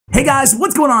Hey guys,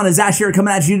 what's going on? It's Ash here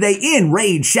coming at you today in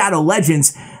Raid Shadow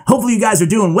Legends. Hopefully you guys are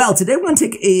doing well. Today we're going to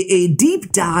take a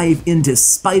deep dive into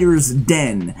Spider's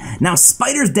Den. Now,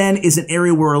 Spider's Den is an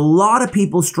area where a lot of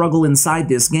people struggle inside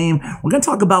this game. We're going to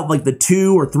talk about like the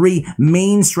 2 or 3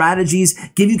 main strategies,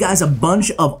 give you guys a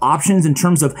bunch of options in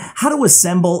terms of how to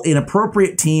assemble an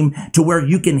appropriate team to where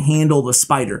you can handle the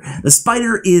Spider. The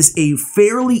Spider is a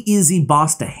fairly easy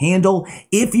boss to handle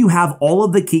if you have all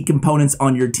of the key components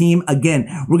on your team. Again,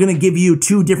 we're going to give you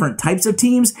 2 different types of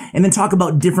teams and then talk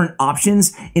about different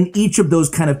options in each of those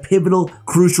kind of pivotal,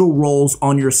 crucial roles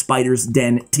on your Spider's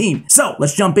Den team. So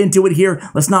let's jump into it here.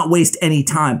 Let's not waste any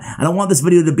time. I don't want this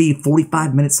video to be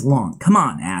 45 minutes long. Come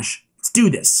on, Ash. Let's do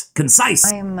this. Concise.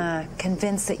 I am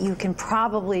convinced that you can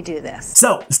probably do this.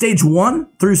 So stage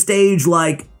 1 through stage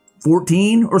like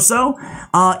 14 or so,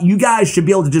 you guys should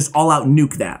be able to just all out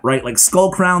nuke that, right? Like skull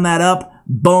crown that up.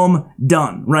 Boom,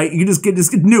 done, right? You just get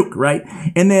nuke, right?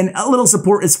 And then a little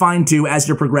support is fine too as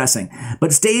you're progressing.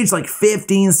 But stage like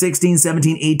 15, 16,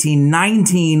 17, 18,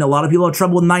 19, a lot of people have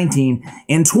trouble with 19,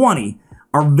 and 20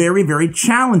 are very, very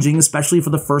challenging, especially for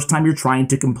the first time you're trying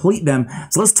to complete them.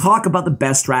 So let's talk about the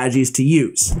best strategies to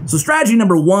use. So strategy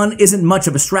number 1 isn't much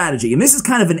of a strategy, and this is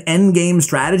kind of an end game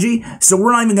strategy, so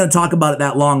we're not even gonna talk about it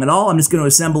that long at all. I'm just gonna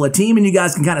assemble a team and you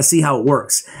guys can kind of see how it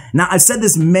works. Now, I've said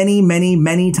this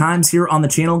many times here on the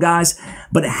channel, guys,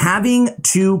 but having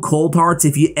 2 cold hearts,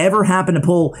 if you ever happen to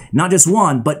pull not just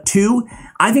 1, but 2,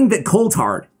 I think that cold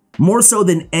heart, more so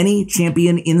than any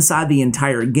champion inside the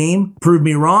entire game, prove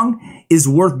me wrong, is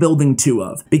worth building 2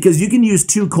 of. Because you can use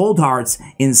 2 cold hearts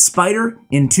in Spider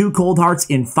and 2 cold hearts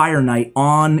in Fire Knight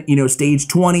on, stage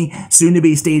 20, soon to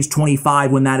be stage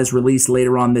 25 when that is released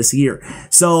later on this year.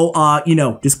 So,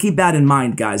 just keep that in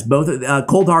mind, guys. Both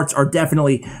cold hearts are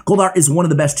definitely, cold heart is one of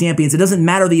the best champions. It doesn't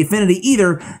matter the affinity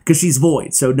either because she's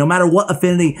void. So no matter what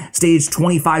affinity stage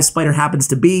 25 Spider happens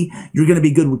to be, you're going to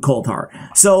be good with cold heart.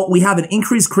 So we have an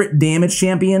increased crit damage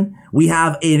champion. We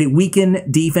have a weaken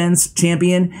defense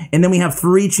champion, and then we have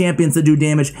 3 champions that do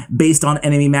damage based on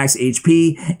enemy max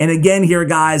HP. And again here,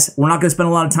 guys, we're not going to spend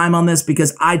a lot of time on this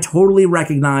because I totally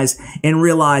recognize and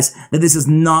realize that this is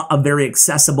not a very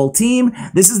accessible team.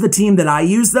 This is the team that I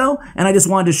use though, and I just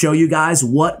wanted to show you guys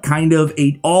what kind of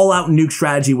a all-out nuke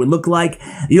strategy would look like.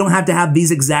 You don't have to have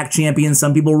these exact champions.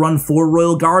 Some people run 4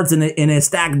 Royal Guards in a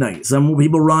Stag Knight. Some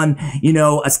people run,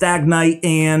 a Stag Knight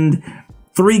and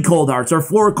 3 cold hearts or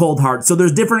 4 cold hearts. So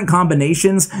there's different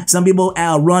combinations. Some people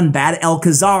run Bad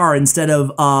Alcazar instead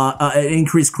of an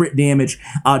increased crit damage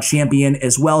champion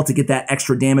as well to get that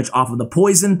extra damage off of the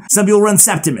poison. Some people run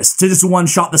Septimus to just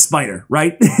one-shot the Spider,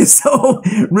 right? So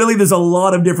really there's a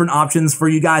lot of different options for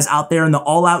you guys out there in the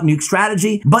all-out nuke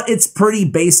strategy, but it's pretty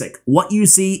basic. What you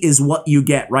see is what you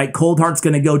get, right? Cold Heart's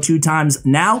gonna go 2 times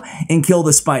now and kill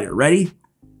the Spider. Ready?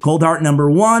 Cold heart number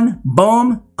 1,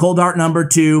 boom. Cold heart number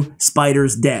 2,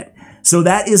 Spider's dead. So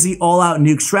that is the all-out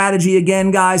nuke strategy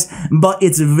again, guys, but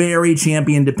it's very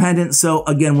champion dependent. So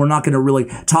again, we're not going to really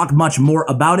talk much more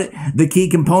about it. The key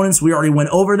components, we already went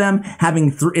over them. Having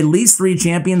at least 3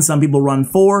 champions, some people run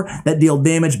 4, that deal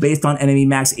damage based on enemy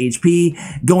max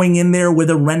HP. Going in there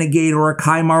with a Renegade or a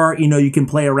Kymar, you can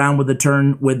play around with the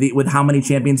turn with how many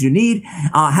champions you need.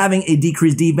 Having a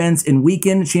decreased defense and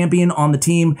weaken champion on the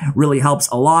team really helps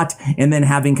a lot. And then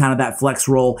having kind of that flex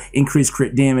roll, increased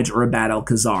crit damage, or a Bad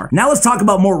Alcazar. Now let's talk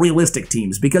about more realistic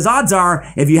teams, because odds are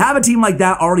if you have a team like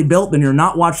that already built, then you're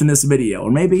not watching this video,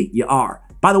 or maybe you are.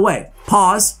 By the way,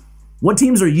 pause. What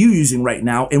teams are you using right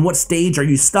now, and what stage are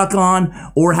you stuck on,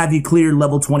 or have you cleared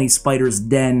level 20 Spider's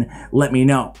Den? Let me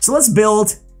know. So let's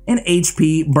build an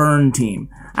HP burn team.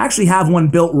 I actually have one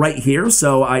built right here,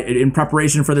 so in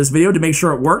preparation for this video to make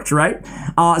sure it worked, right?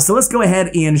 So let's go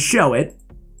ahead and show it,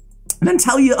 and then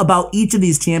tell you about each of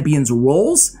these champions'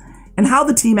 roles and how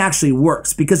the team actually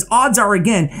works, because odds are,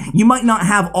 again, you might not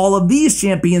have all of these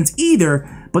champions either,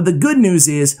 but the good news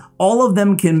is all of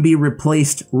them can be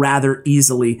replaced rather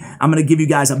easily. I'm going to give you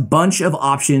guys a bunch of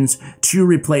options to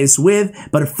replace with,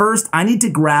 but first I need to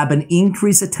grab an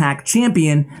increase attack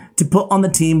champion to put on the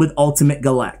team with Ultimate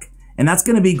Galek, and that's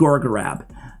going to be Gorgorab.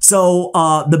 So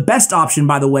the best option,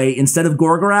 by the way, instead of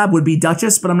Gorgorab would be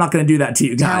Duchess, but I'm not going to do that to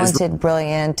you guys. Talented,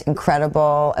 brilliant,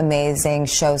 incredible, amazing,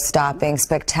 show-stopping,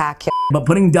 spectacular. But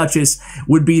putting Duchess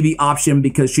would be the option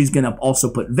because she's going to also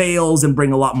put Veils and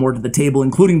bring a lot more to the table,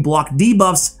 including block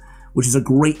debuffs, which is a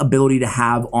great ability to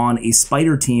have on a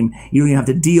Spider team. You don't even have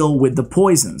to deal with the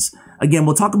poisons. Again,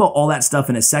 we'll talk about all that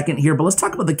stuff in a second here, but let's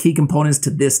talk about the key components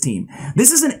to this team.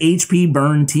 This is an HP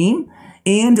burn team.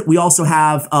 And we also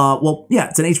have,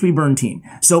 it's an HP burn team.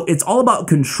 So it's all about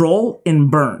control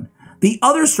and burn. The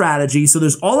other strategy, so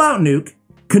there's all out nuke,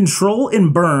 control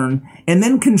and burn, and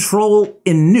then control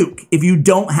and nuke if you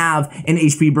don't have an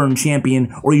HP burn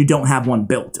champion or you don't have one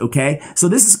built, okay? So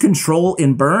this is control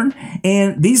and burn,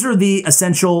 and these are the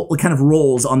essential kind of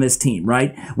roles on this team,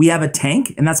 right? We have a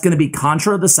tank, and that's going to be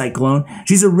Contra the Cyclone.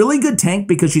 She's a really good tank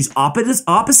because she's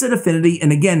opposite affinity,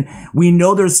 and again, we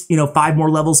know there's, 5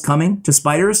 more levels coming to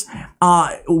spiders.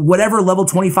 Whatever level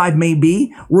 25 may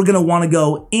be, we're going to want to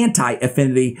go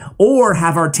anti-affinity or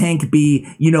have our tank be,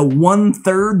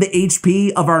 1/3 the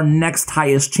HP of our next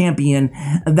highest champion.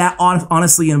 That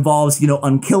honestly involves,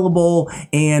 unkillable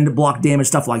and block damage,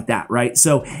 stuff like that, right?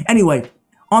 So anyway,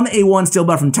 on the A1, steal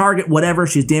buff from target, whatever.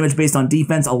 She's damage based on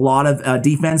defense, a lot of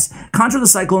defense. Contra the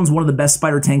Cyclone is one of the best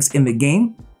spider tanks in the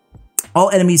game. All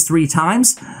enemies 3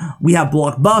 times. We have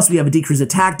block buffs, we have a decreased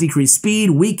attack, decreased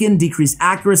speed, weaken, decreased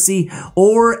accuracy,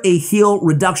 or a heal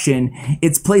reduction.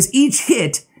 It's placed each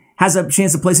hit has a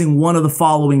chance of placing one of the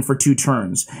following for 2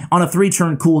 turns. On a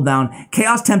 3-turn cooldown,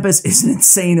 Chaos Tempest is an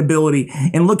insane ability.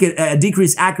 And look at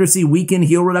decreased accuracy, weaken,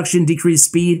 heal reduction, decreased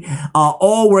speed,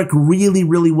 all work really,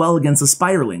 really well against the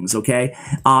spiderlings, okay?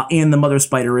 And the mother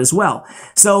spider as well.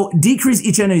 So decrease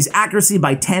each enemy's accuracy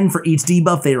by 10 for each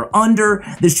debuff they are under.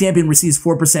 This champion receives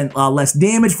 4% less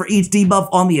damage for each debuff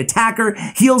on the attacker.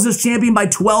 Heals this champion by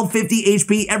 1250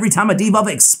 HP every time a debuff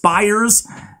expires.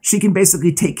 She can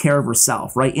basically take care of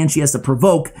herself, right? And she has to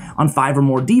provoke on 5 or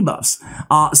more debuffs.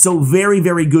 So very,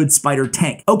 very good spider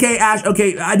tank. Okay, Ash,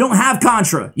 okay, I don't have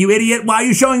Contra, you idiot. Why are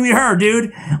you showing me her,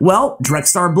 dude? Well,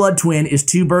 Drexstar Blood Twin is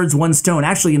 2 birds, 1 stone.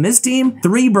 Actually, in this team,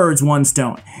 3 birds, 1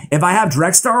 stone. If I have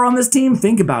Drexstar on this team,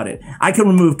 think about it. I can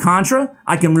remove Contra,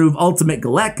 I can remove Ultimate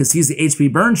Galek because he's the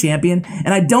HP burn champion,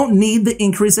 and I don't need the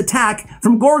increased attack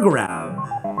from Gorgorab.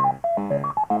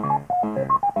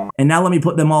 And now let me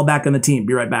put them all back on the team.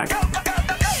 Be right back.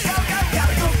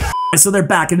 So they're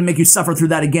back. I didn't make you suffer through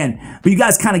that again. But you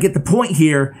guys kind of get the point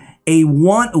here. A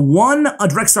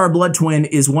Drexstar Blood Twin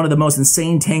is one of the most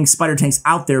insane spider tanks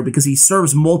out there because he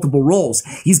serves multiple roles.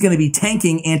 He's going to be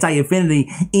tanking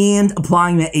anti-affinity and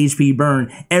applying the HP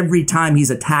burn every time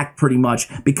he's attacked pretty much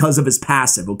because of his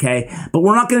passive, okay? But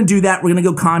we're not going to do that. We're going to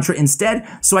go Contra instead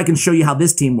so I can show you how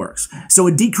this team works. So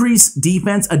a decreased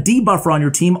defense, a debuffer on your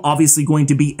team, obviously going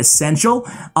to be essential.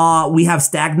 We have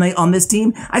Stagnite on this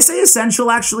team. I say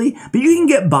essential actually, but you can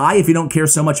get by if you don't care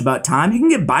so much about time. You can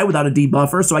get by without a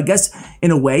debuffer, so I guess in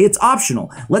a way it's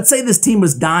optional. Let's say this team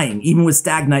was dying, even with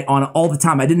Stagnite on it all the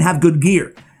time. I didn't have good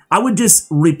gear. I would just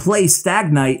replace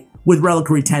Stagnite with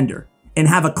Reliquary Tender and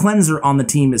have a cleanser on the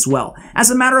team as well.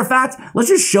 As a matter of fact, let's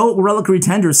just show it with Reliquary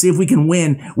Tender, see if we can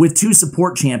win with 2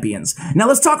 support champions. Now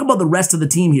let's talk about the rest of the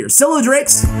team here.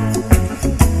 Scyldrakes.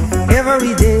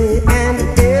 Every day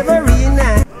and every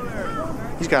night.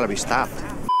 He's got to be stopped.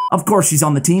 Of course she's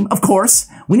on the team. Of course.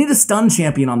 We need a stun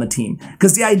champion on the team.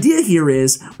 Because the idea here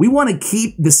is we want to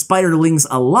keep the spiderlings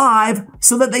alive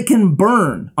so that they can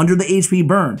burn under the HP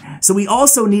burn. So we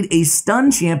also need a stun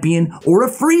champion or a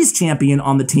freeze champion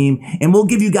on the team. And we'll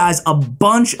give you guys a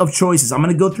bunch of choices. I'm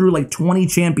going to go through like 20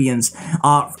 champions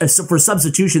for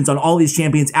substitutions on all these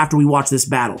champions after we watch this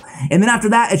battle. And then after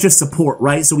that, it's just support,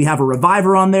 right? So we have a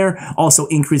reviver on there. Also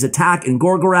increase attack and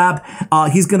Gorgorab.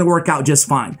 He's going to work out just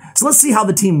fine. So let's see how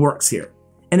the team works here.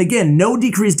 And again, no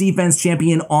decreased defense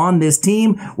champion on this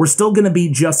team. We're still going to be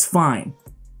just fine.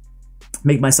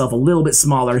 Make myself a little bit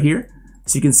smaller here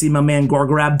so you can see my man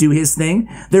Gorgorab do his thing.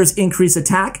 There's increased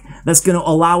attack. That's going to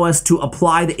allow us to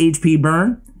apply the HP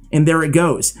burn. And there it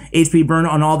goes. HP burn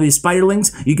on all these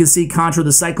spiderlings. You can see Contra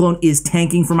the Cyclone is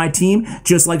tanking for my team,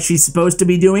 just like she's supposed to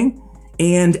be doing.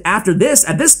 And after this,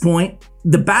 at this point,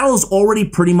 the battle is already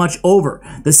pretty much over.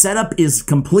 The setup is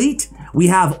complete. We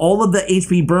have all of the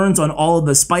HP burns on all of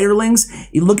the spiderlings.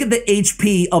 You look at the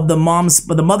HP of the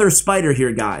mother spider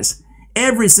here, guys.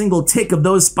 Every single tick of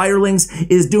those spiderlings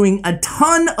is doing a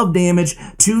ton of damage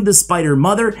to the spider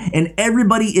mother, and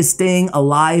everybody is staying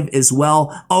alive as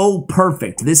well. Oh,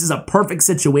 perfect. This is a perfect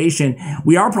situation.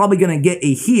 We are probably going to get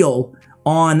a heal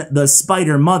on the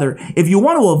spider mother. If you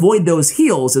want to avoid those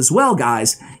heals as well,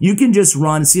 guys, you can just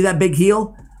run, see that big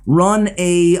heal? Run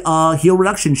a heal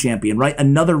reduction champion, right?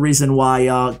 Another reason why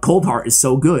Coldheart is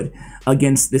so good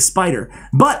against this spider.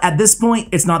 But at this point,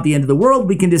 it's not the end of the world.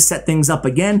 We can just set things up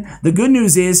again. The good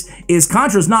news is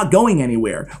Contra's not going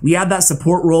anywhere. We have that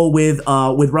support role with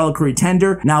Reliquary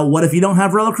Tender. Now, what if you don't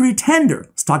have Reliquary Tender?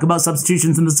 Let's talk about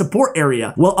substitutions in the support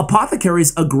area. Well, Apothecary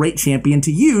is a great champion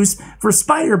to use for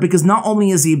Spider because not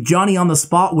only is he Johnny on the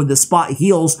spot with the spot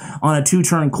heals on a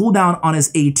 2-turn cooldown on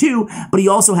his A2, but he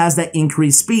also has that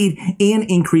increased speed and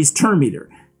increased turn meter.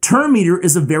 turn meter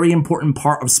is a very important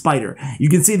part of Spider. You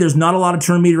can see there's not a lot of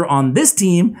turn meter on this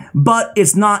team, but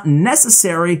it's not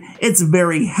necessary. It's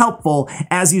very helpful,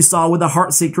 as you saw with the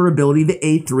Heartseeker ability, the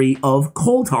A3 of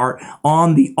Cold Heart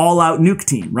on the all-out nuke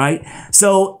team, right?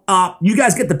 So you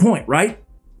guys get the point, right?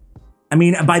 I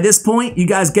mean, by this point, you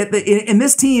guys get in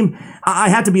this team, I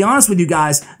have to be honest with you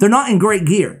guys, they're not in great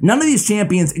gear. None of these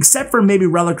champions, except for maybe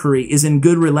Reliquary, is in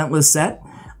good Relentless set.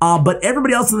 But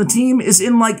everybody else on the team is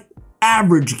in like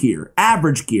average gear.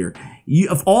 You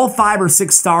have all 5 or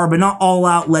 6 star, but not all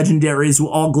out legendaries who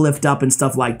all glyphed up and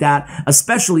stuff like that,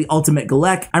 especially Ultimate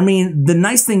Galek. I mean, the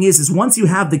nice thing is once you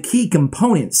have the key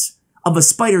components of a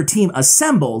Spider team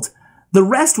assembled, the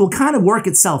rest will kind of work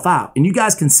itself out. And you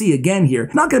guys can see again here,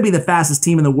 not going to be the fastest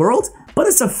team in the world, but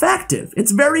it's effective.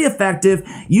 It's very effective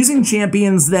using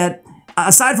champions that,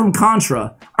 aside from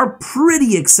Contra, are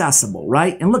pretty accessible,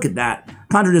 right? And look at that.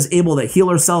 Contra is able to heal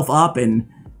herself up and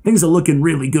things are looking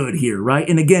really good here, right?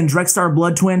 And again, Drexstar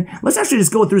Blood Twin. Let's actually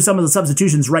just go through some of the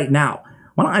substitutions right now.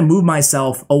 Why don't I move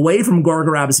myself away from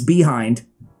Gorgorab's behind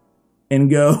and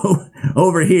go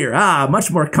over here. Much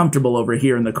more comfortable over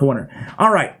here in the corner. All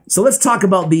right, so let's talk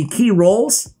about the key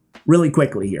roles really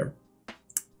quickly here.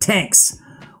 Tanks.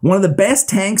 One of the best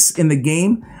tanks in the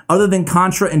game, other than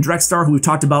Contra and Drexstar, who we've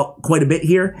talked about quite a bit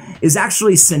here, is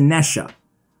actually Sinesha.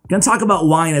 I'm going to talk about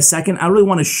why in a second. I really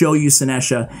want to show you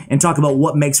Sinesha and talk about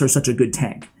what makes her such a good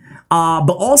tank.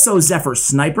 But also Zephyr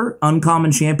Sniper,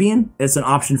 uncommon champion. It's an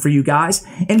option for you guys.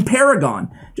 And Paragon.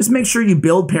 Just make sure you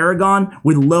build Paragon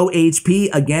with low HP.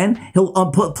 Again, he'll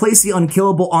place the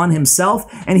unkillable on himself,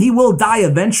 and he will die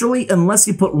eventually unless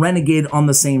you put Renegade on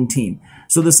the same team.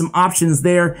 So there's some options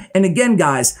there. And again,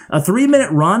 guys, a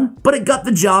 3-minute run, but it got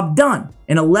the job done.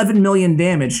 And 11 million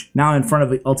damage now in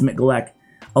front of Ultimate Galek.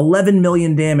 11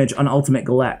 million damage on Ultimate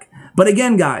Galek. But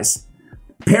again, guys,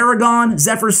 Paragon,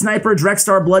 Zephyr Sniper,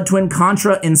 Drexstar Blood Twin,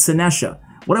 Contra, and Sinesha.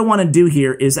 What I want to do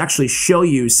here is actually show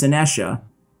you Sinesha,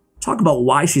 talk about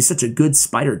why she's such a good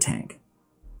Spider tank.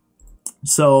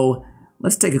 So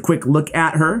let's take a quick look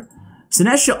at her.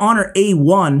 Sinesha on her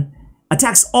A1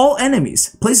 attacks all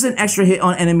enemies, places an extra hit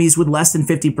on enemies with less than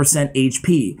 50%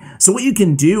 HP. So what you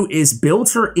can do is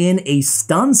build her in a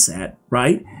stun set,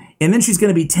 right? And then she's going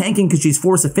to be tanking because she's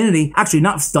Force Affinity. Actually,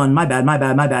 not stun. My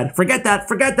bad. Forget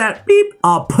that. Beep.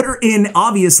 Put her in,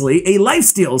 obviously, a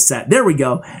lifesteal set. There we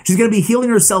go. She's going to be healing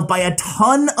herself by a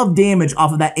ton of damage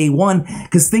off of that A1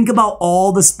 because think about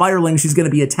all the Spiralings she's going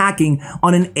to be attacking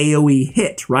on an AoE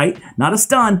hit, right? Not a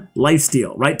stun,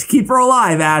 lifesteal, right? To keep her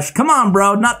alive, Ash. Come on,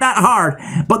 bro. Not that hard.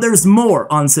 But there's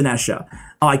more on Sinesha.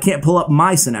 Oh, I can't pull up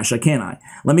my Sinesha, can I?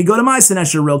 Let me go to my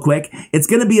Sinesha real quick. It's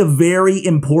going to be a very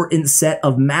important set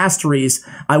of masteries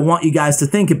I want you guys to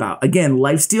think about. Again,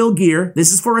 lifesteal gear.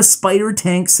 This is for a Spider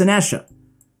tank Sinesha.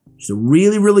 She's a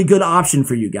really, really good option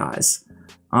for you guys.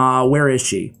 Where is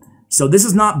she? So this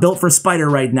is not built for Spider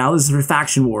right now. This is for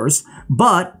Faction Wars.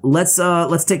 But let's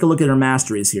take a look at her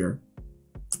masteries here.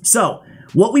 So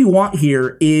what we want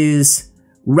here is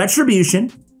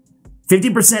Retribution.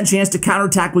 50% chance to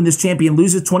counterattack when this champion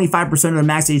loses 25% of their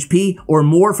max HP or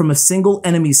more from a single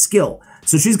enemy skill.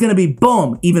 So she's going to be,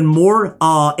 boom, even more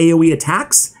AoE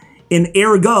attacks, and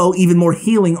ergo, even more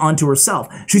healing onto herself.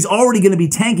 She's already going to be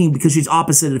tanking because she's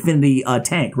opposite affinity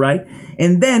tank, right?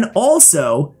 And then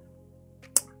also,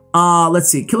 let's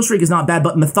see, kill streak is not bad,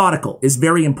 but methodical is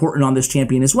very important on this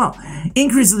champion as well.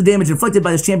 Increases the damage inflicted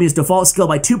by this champion's default skill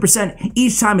by 2%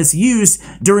 each time it's used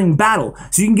during battle.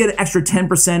 So you can get an extra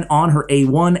 10% on her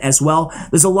A1 as well.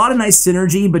 There's a lot of nice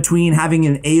synergy between having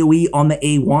an AoE on the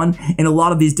A1 and a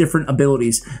lot of these different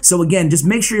abilities. So again, just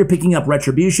make sure you're picking up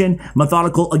Retribution.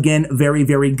 Methodical, again, very,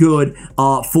 very good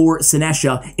for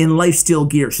Sinesha in lifesteal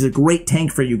gear. She's a great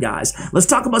tank for you guys. Let's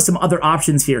talk about some other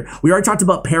options here. We already talked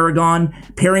about Paragon.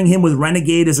 Pairing him with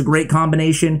Renegade is a great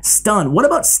combination. Stun. What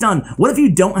about stun? What if you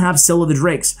don't have Scylla the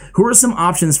Drakes? Who are some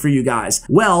options for you guys?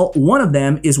 Well, one of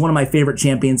them is one of my favorite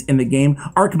champions in the game,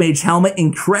 Archmage Helmet.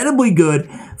 Incredibly good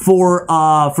for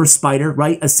Spider,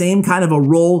 right? A same kind of a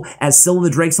role as Scylla the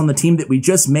Drakes on the team that we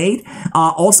just made.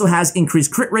 Also has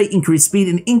increased crit rate, increased speed,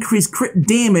 and increased crit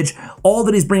damage, all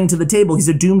that he's bringing to the table. He's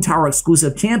a Doom Tower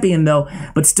exclusive champion though,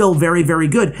 but still very, very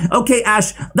good. Okay,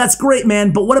 Ash, that's great,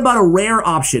 man, but what about a rare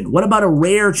option? What about a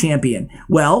rare Fire champion?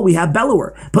 Well, we have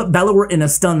Bellower. Put Bellower in a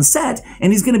stun set,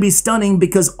 and he's going to be stunning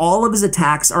because all of his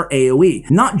attacks are AoE.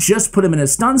 Not just put him in a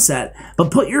stun set,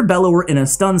 but put your Bellower in a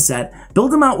stun set,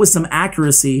 build him out with some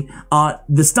accuracy.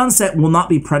 The stun set will not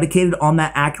be predicated on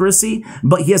that accuracy,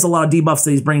 but he has a lot of debuffs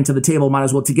that he's bringing to the table. Might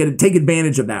as well take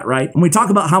advantage of that, right? When we talk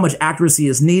about how much accuracy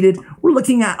is needed, we're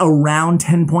looking at around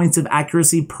 10 points of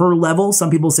accuracy per level. Some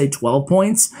people say 12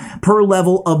 points per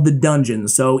level of the dungeon.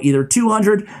 So either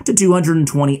 200 to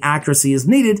 220 accuracy is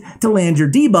needed to land your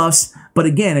debuffs. But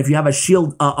again, if you have a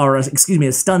shield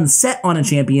a stun set on a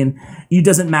champion, it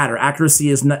doesn't matter. Accuracy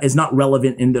is not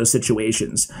relevant in those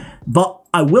situations. But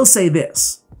I will say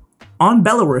this. On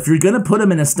Bellower, if you're going to put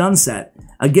him in a stun set,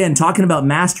 again, talking about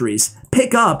masteries,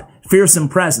 pick up Fearsome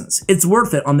Presence. It's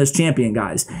worth it on this champion,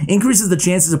 guys. Increases the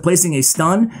chances of placing a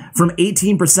stun from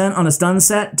 18% on a stun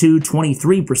set to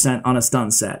 23% on a stun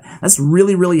set. That's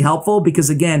really, really helpful because,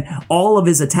 again, all of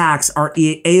his attacks are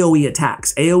AoE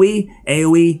attacks. AoE,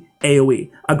 AoE,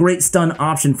 AoE. A great stun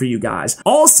option for you guys.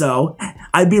 Also,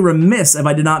 I'd be remiss if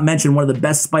I did not mention one of the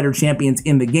best spider champions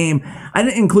in the game. I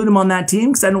didn't include him on that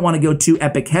team because I didn't want to go too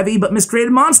epic heavy, but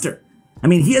Miscreated Monster. I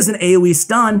mean, he has an AoE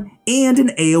stun and an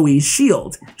AoE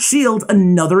shield. Shield,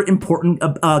 another important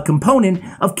component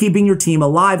of keeping your team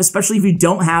alive, especially if you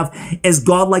don't have as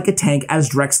godlike a tank as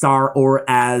Drexstar or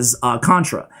as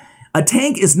Contra. A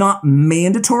tank is not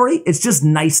mandatory, it's just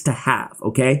nice to have,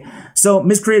 okay? So,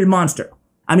 Miscreated Monster.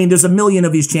 I mean, there's a million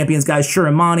of these champions, guys.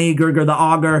 Shuramani, Gurgur the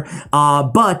Augur,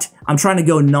 but I'm trying to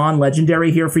go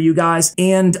non-legendary here for you guys.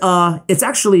 And it's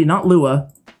actually not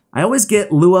Lua. I always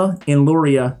get Lua and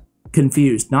Luria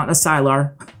confused, not a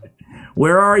Sylar.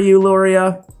 Where are you,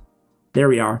 Luria? There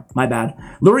we are. My bad.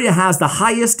 Luria has the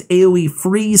highest AoE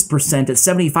freeze percent at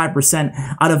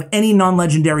 75% out of any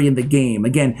non-legendary in the game.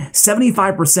 Again,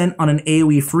 75% on an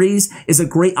AoE freeze is a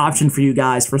great option for you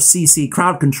guys for CC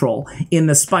crowd control in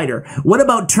the spider. What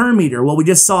about Turn Meter? Well, we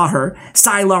just saw her.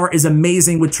 Sylar is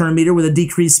amazing with Turn Meter with a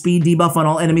decreased speed debuff on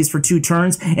all enemies for 2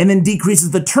 turns and then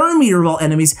decreases the turn meter of all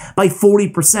enemies by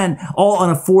 40%, all on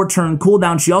a 4-turn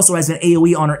cooldown. She also has an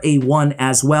AoE on her A1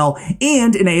 as well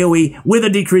and an AoE with a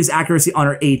decreased accuracy on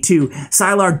her A2.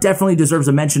 Sylar definitely deserves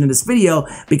a mention in this video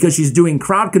because she's doing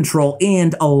crowd control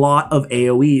and a lot of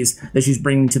AoEs that she's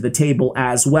bringing to the table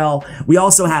as well. We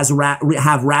also have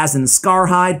Razin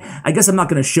Scarhide. I guess I'm not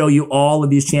going to show you all of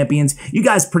these champions. You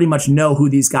guys pretty much know who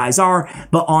these guys are,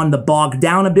 but on the Bog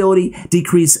Down ability,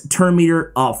 decrease turn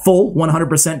meter full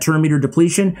 100% turn meter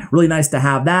depletion. Really nice to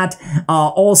have that.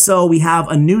 Also, we have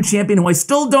a new champion who I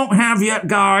still don't have yet,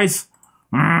 guys.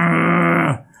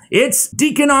 It's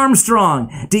Deacon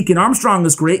Armstrong. Deacon Armstrong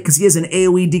is great because he has an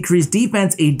AoE decreased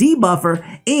defense, a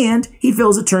debuffer, and he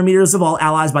fills the turn meters of all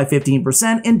allies by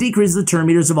 15% and decreases the turn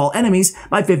meters of all enemies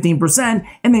by 15%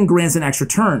 and then grants an extra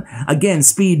turn. Again,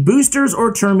 speed boosters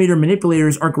or turn meter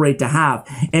manipulators are great to have.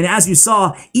 And as you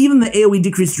saw, even the AoE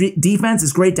decreased defense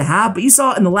is great to have, but you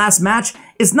saw in the last match,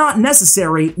 it's not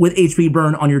necessary with HP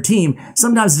burn on your team.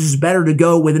 Sometimes it's just better to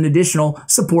go with an additional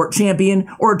support champion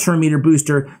or a turn meter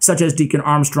booster such as Deacon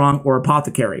Armstrong or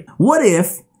Apothecary. What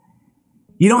if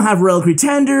you don't have Reliquary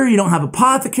Tender, you don't have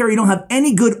Apothecary, you don't have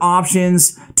any good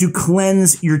options to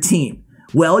cleanse your team?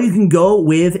 Well, you can go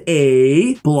with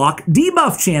a block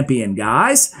debuff champion,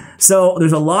 guys. So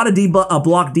there's a lot of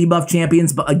block debuff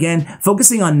champions, but again,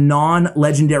 focusing on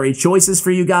non-legendary choices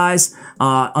for you guys.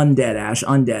 Undead, Ash,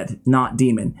 undead, not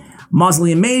demon.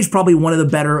 Mausoleum Mage, probably one of the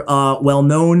better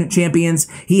well-known champions.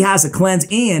 He has a cleanse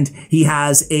and he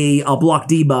has a block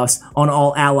debuffs on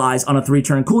all allies on a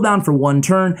 3-turn cooldown for 1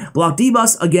 turn. Block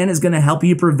debuffs, again, is going to help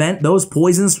you prevent those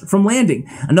poisons from landing.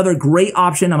 Another great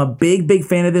option, I'm a big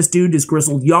fan of this dude, is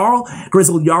Grizzled Jarl.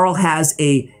 Grizzled Jarl has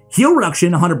a heal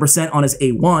reduction 100% on his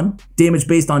A1. Damage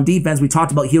based on defense. We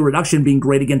talked about heal reduction being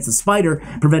great against the spider,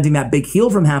 preventing that big heal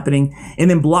from happening. And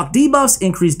then block debuffs,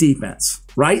 increased defense,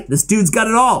 right? This dude's got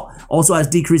it all. Also has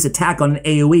decreased attack on an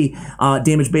AoE.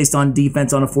 Damage based on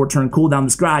defense on a 4-turn cooldown.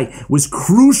 This guy was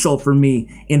crucial for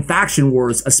me in Faction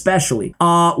Wars especially.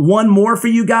 One more for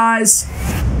you guys.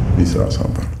 You saw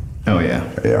something. Oh,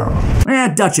 yeah.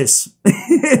 Yeah. Duchess.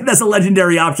 That's a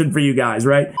legendary option for you guys,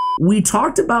 right? We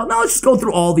talked about, now let's just go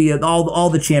through all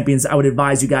the champions I would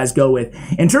advise you guys go with.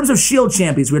 In terms of shield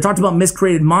champions, we talked about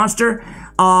Miscreated Monster.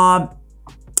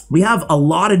 We have a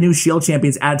lot of new shield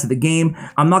champions added to the game.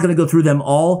 I'm not going to go through them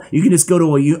all. You can just go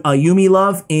to a Yumi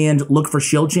Love and look for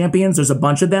shield champions. There's a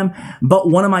bunch of them. But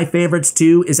one of my favorites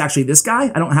too is actually this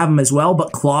guy. I don't have him as well,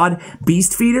 but Claude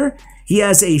Beast Feeder. He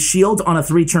has a shield on a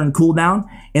 3-turn cooldown,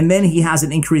 and then he has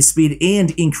an increased speed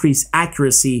and increased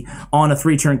accuracy on a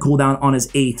 3-turn cooldown on his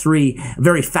A3. A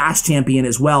very fast champion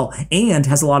as well, and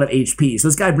has a lot of HP. So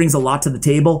this guy brings a lot to the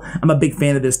table. I'm a big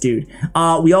fan of this dude.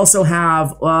 We also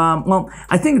have, well,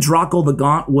 I think Draco the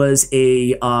Gaunt was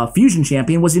a fusion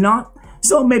champion, was he not?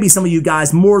 So maybe some of you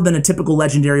guys, more than a typical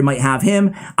legendary, might have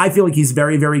him. I feel like he's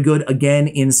very, very good again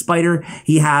in Spider.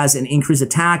 He has an increased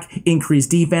attack, increased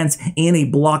defense, and a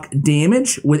block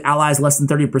damage with allies less than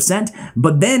 30%.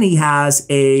 But then he has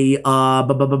a,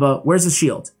 where's his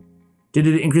shield? Did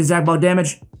it increase attack, block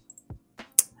damage?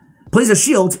 Plays a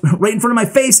shield right in front of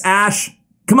my face, Ash.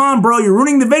 Come on, bro, you're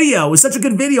ruining the video. It was such a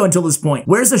good video until this point.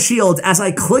 Where's the shield as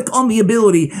I click on the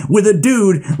ability with a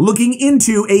dude looking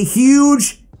into a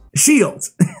huge shield?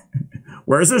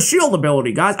 Where's the shield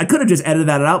ability, guys? I could have just edited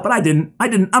that out, but I didn't.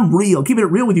 I'm real. Keeping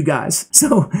it real with you guys.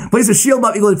 So, plays a shield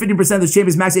buff equal to 50% of the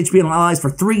champion's max HP on allies for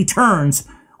 3 turns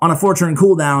on a 4-turn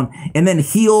cooldown, and then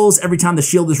heals every time the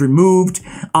shield is removed.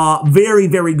 Very,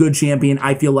 very good champion,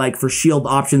 I feel like, for shield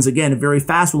options. Again, very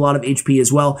fast with a lot of HP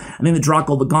as well. I think the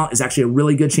Draco the Gaunt is actually a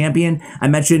really good champion. I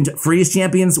mentioned freeze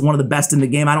champions, one of the best in the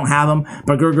game. I don't have him,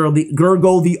 but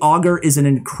Gurgle the Augur is an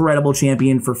incredible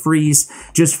champion for freeze.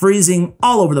 Just freezing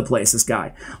all over the place, this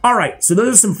guy. All right, so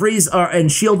those are some freeze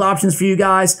and shield options for you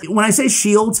guys. When I say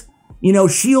shield, you know,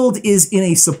 shield is in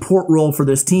a support role for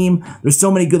this team. There's so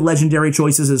many good legendary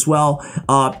choices as well.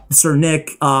 Sir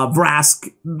Nick,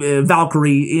 Vrask,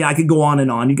 Valkyrie. Yeah, I could go on and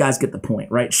on. You guys get the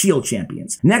point, right? Shield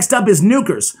champions. Next up is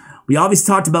nukers. We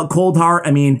obviously talked about Coldheart.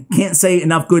 I mean, can't say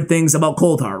enough good things about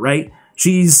Coldheart, right?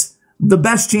 She's the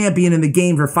best champion in the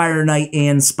game for Fire Knight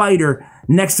and Spider,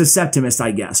 next to Septimus,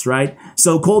 I guess, right?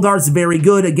 So Coldheart's very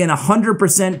good. Again,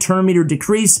 100% turn meter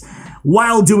decrease,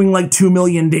 while doing like 2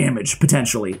 million damage,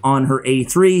 potentially, on her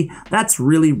A3. That's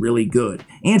really, really good.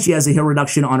 And she has a heal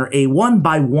reduction on her A1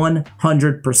 by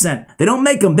 100%. They don't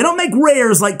make them. They don't make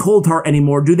rares like Coldheart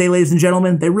anymore, do they, ladies and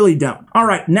gentlemen? They really don't. All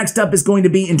right, next up is going to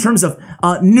be, in terms of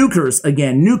nukers,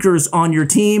 again, nukers on your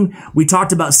team. We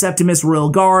talked about Septimus, Royal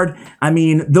Guard. I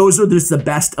mean, those are just the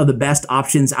best of the best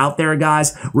options out there,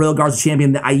 guys. Royal Guard's a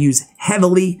champion that I use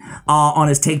heavily on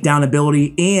his takedown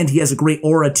ability, and he has a great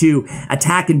aura too.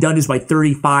 Attack in dungeons by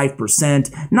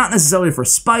 35%. Not necessarily for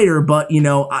Spider, but, you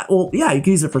know, well, yeah, you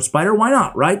can use it for Spider. Why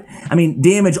not, right? I mean,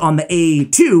 damage on the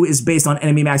A2 is based on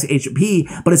enemy max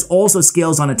HP, but it also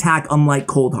scales on attack, unlike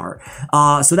Coldheart.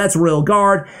 So that's Royal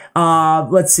Guard.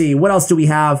 Let's see, what else do we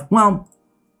have? Well,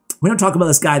 we don't talk about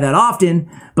this guy that often,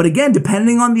 but again,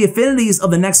 depending on the affinities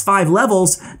of the next 5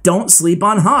 levels, don't sleep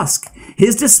on Husk.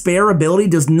 His Despair ability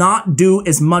does not do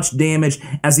as much damage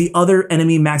as the other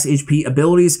enemy max HP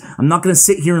abilities. I'm not going to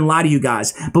sit here and lie to you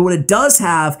guys, but what it does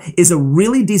have is a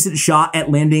really decent shot at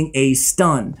landing a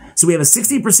stun. So we have a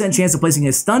 60% chance of placing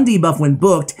a stun debuff when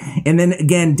booked, and then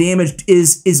again, damage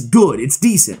is good. It's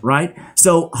decent, right?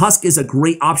 So Husk is a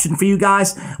great option for you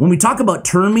guys. When we talk about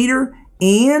turn meter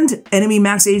and enemy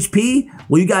max HP,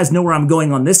 well, you guys know where I'm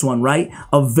going on this one, right?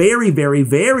 A very, very,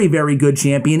 very, very good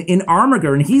champion in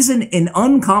Armiger, and he's an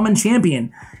uncommon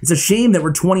champion. It's a shame that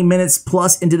we're 20 minutes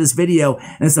plus into this video,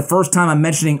 and it's the first time I'm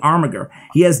mentioning Armiger.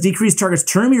 He has decreased target's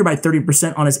turn meter by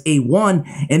 30% on his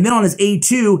A1, and then on his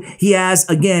A2, he has,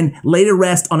 again, Lay to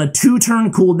Rest on a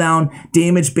 2-turn cooldown,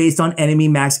 damage based on enemy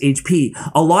max HP.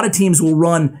 A lot of teams will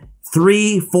run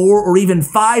 3, 4, or even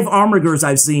 5 Armigers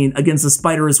I've seen against the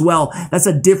Spider as well. That's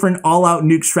a different all-out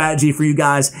nuke strategy for you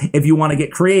guys if you want to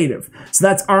get creative. So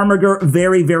that's Armiger,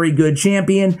 very, very good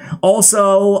champion.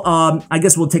 Also, I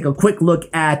guess we'll take a quick look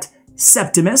at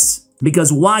Septimus,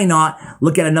 because why not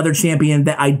look at another champion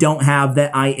that I don't have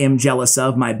that I am jealous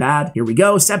of? My bad. Here we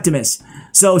go, Septimus.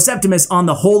 So Septimus on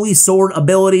the Holy Sword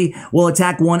ability will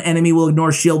attack one enemy, will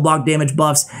ignore shield block damage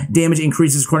buffs. Damage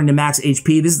increases according to max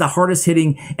HP. This is the hardest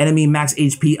hitting enemy max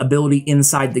HP ability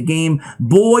inside the game.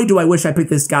 Boy, do I wish I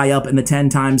picked this guy up in the 10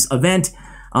 times event.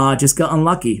 Just got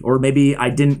unlucky, or maybe I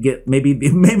didn't get,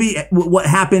 maybe what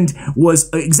happened was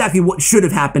exactly what should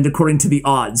have happened according to the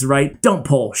odds, right? Don't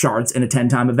pull shards in a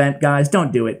 10-time event, guys.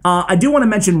 Don't do it. I do want to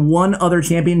mention one other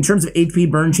champion in terms of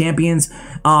HP burn champions.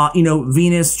 You know,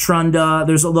 Venus, Trunda,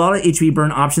 there's a lot of HP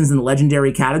burn options in the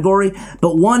legendary category,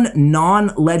 but one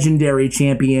non-legendary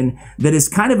champion that is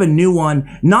kind of a new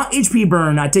one, not HP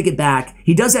burn, I take it back.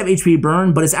 He does have HP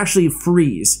burn, but it's actually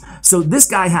freeze. So this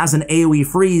guy has an AoE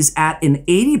freeze at an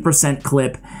 80%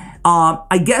 clip.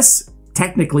 I guess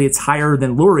technically it's higher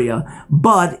than Luria,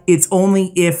 but it's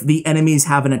only if the enemies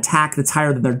have an attack that's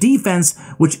higher than their defense,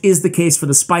 which is the case for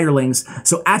the Spiderlings.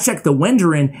 So Achek the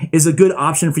Wenderin is a good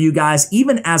option for you guys,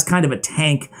 even as kind of a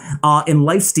tank in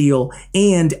lifesteal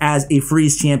and as a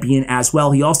freeze champion as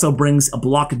well. He also brings a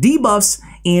block debuffs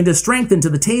and a strength into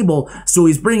the table. So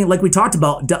he's bringing, like we talked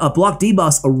about, a block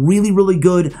debuffs, a really, really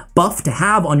good buff to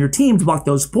have on your team to block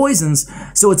those poisons.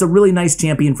 So it's a really nice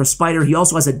champion for Spider. He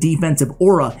also has a defensive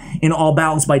aura in all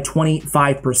battles by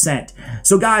 25%.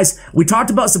 So guys, we talked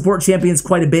about support champions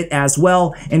quite a bit as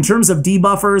well. In terms of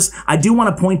debuffers, I do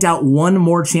want to point out one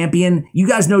more champion. You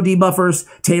guys know debuffers: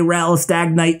 Tyrell,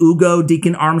 Stagnite, Ugo,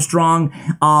 Deacon Armstrong,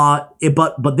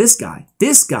 but this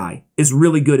guy is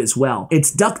really good as well.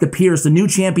 It's Duck the Pierce, the new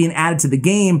champion added to the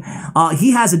game.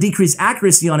 He has a decreased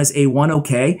accuracy on his A1,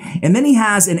 okay, and then he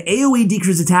has an AoE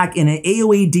decreased attack and an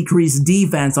AoE decreased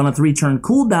defense on a 3-turn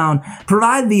cooldown,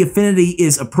 provided the affinity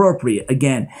is appropriate,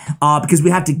 again, because we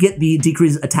have to get the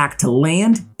decreased attack to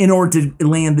land in order to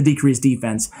land the decreased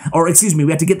defense, or excuse me,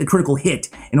 we have to get the critical hit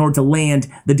in order to land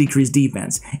the decreased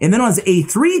defense. And then on his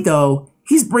A3 though,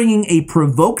 he's bringing a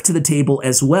provoke to the table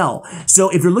as well. So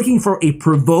if you're looking for a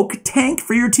provoke tank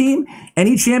for your team,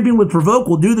 any champion with provoke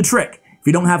will do the trick. If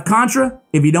you don't have Contra,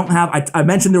 if you don't have, I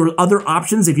mentioned there were other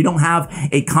options. If you don't have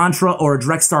a Contra or a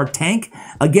Drexstar tank,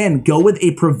 again, go with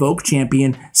a provoke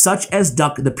champion such as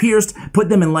Duck the Pierced. Put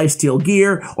them in lifesteal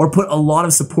gear or put a lot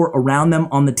of support around them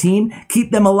on the team.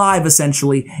 Keep them alive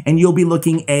essentially, and you'll be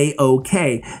looking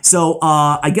A-okay. So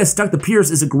I guess Duck the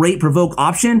Pierced is a great provoke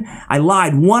option. I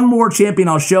lied. One more champion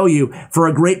I'll show you for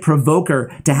a great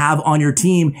provoker to have on your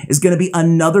team is going to be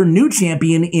another new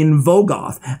champion in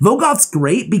Vogoth. Vogoth's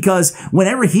great because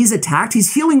whenever he's attacked,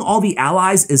 he's healing all the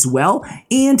allies as well,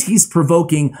 and he's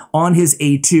provoking on his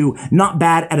A2. Not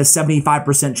bad at a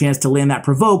 75% chance to land that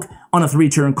provoke on a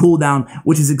 3-turn cooldown,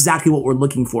 which is exactly what we're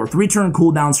looking for. 3-turn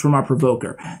cooldowns from our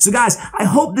provoker. So guys, I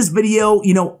hope this video,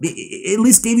 you know, at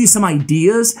least gave you some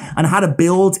ideas on how to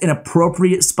build an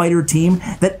appropriate Spider team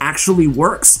that actually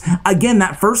works. Again,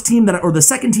 that first team that, or the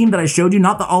second team that I showed you,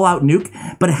 not the all-out nuke,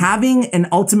 but having an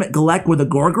ultimate Galek with a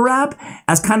Gorgorab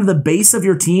as kind of the base of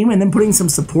your team and then putting some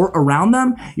support around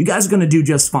them, you guys are going to do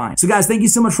just fine. So guys, thank you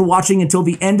so much for watching until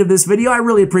the end of this video. I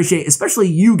really appreciate it, especially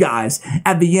you guys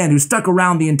at the end who stuck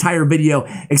around the entire video,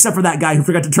 except for that guy who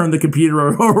forgot to turn the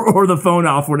computer or the phone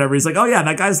off or whatever. He's like, oh yeah,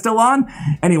 that guy's still on?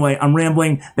 Anyway, I'm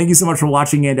rambling. Thank you so much for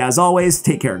watching, and as always,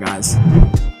 take care, guys.